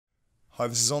Hi,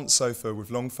 this is Ont Sofa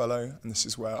with Longfellow, and this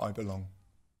is Where I Belong.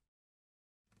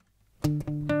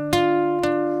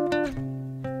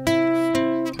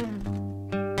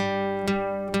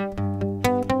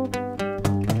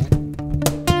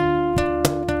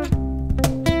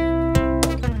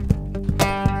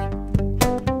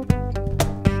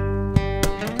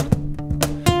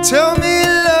 Tell me,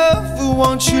 love,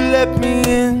 won't you let me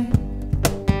in?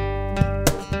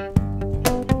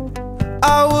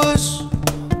 I was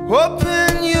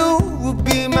hoping you would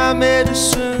be my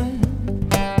medicine,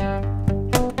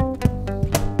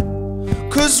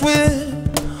 'cause we're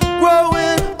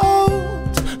growing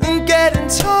old and getting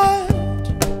tired,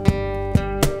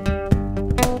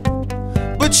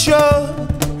 but your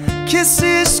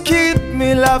kisses keep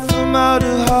me laughing out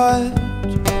of heart.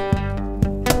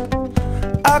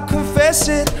 I confess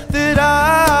it that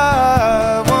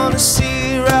I wanna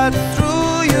see right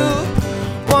through you,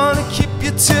 wanna keep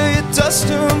you till you're dust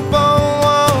and bone,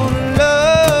 wanna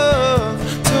love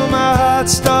till my heart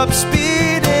stops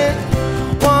beating,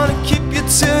 wanna keep you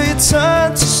till you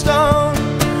turn to stone.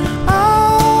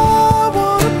 I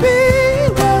wanna be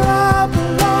where I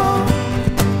belong,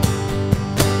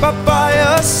 but by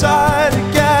your side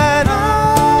again.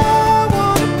 I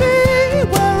wanna be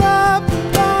where I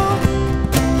belong,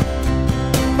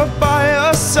 but by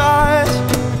your side.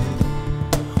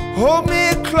 Hold me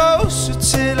closer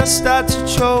till I start to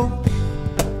choke.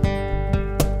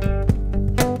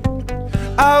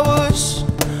 I was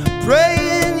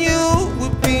praying you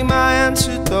would be my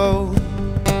antidote,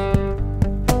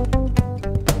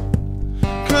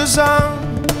 'cause I'm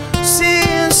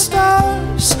seeing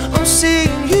stars, I'm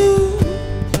seeing you.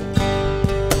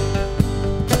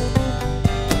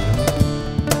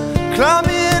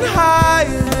 Climbing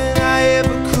higher than I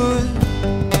ever could.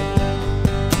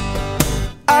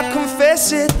 I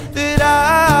confess it that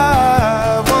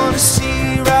I wanna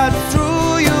see right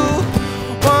through you,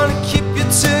 wanna keep you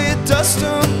till you're dust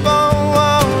and bone,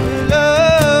 wanna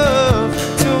love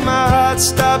till my heart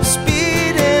stops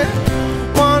beating,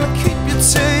 wanna keep you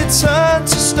till you turn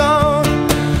to stone.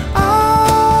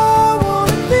 I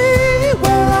wanna be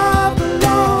where I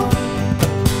belong,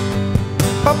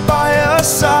 but by your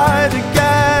side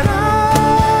again.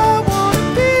 I wanna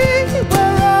be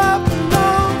where I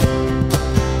belong,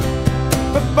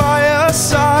 but by your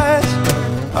side.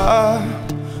 I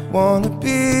wanna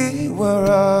be where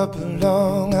I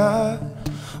belong. I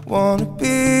wanna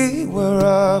be where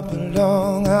I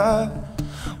belong. I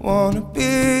wanna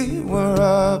be where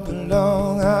I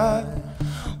belong. I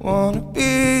wanna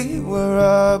be where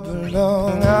I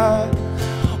belong. I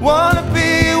wanna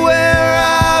be where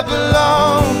I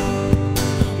belong.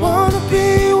 Wanna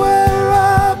be where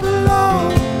I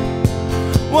belong.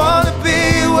 Wanna be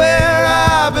where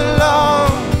I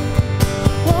belong.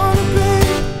 Wanna be.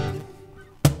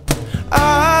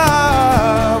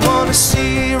 I wanna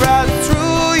see right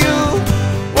through you,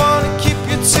 wanna keep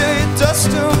you till you're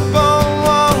dust and bone,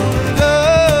 wanna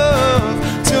love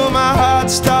till my heart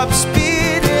stops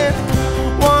beating,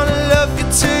 wanna love you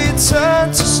till you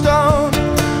turn to stone.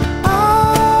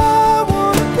 I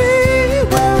wanna be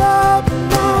where I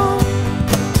belong,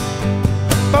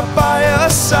 but by your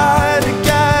side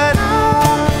again. I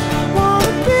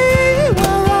wanna be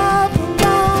where I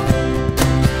belong,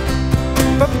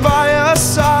 but by your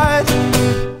side.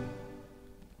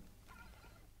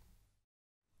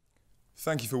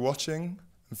 Thank you for watching,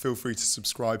 and feel free to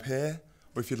subscribe here,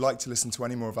 or if you'd like to listen to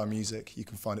any more of our music, you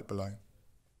can find it below.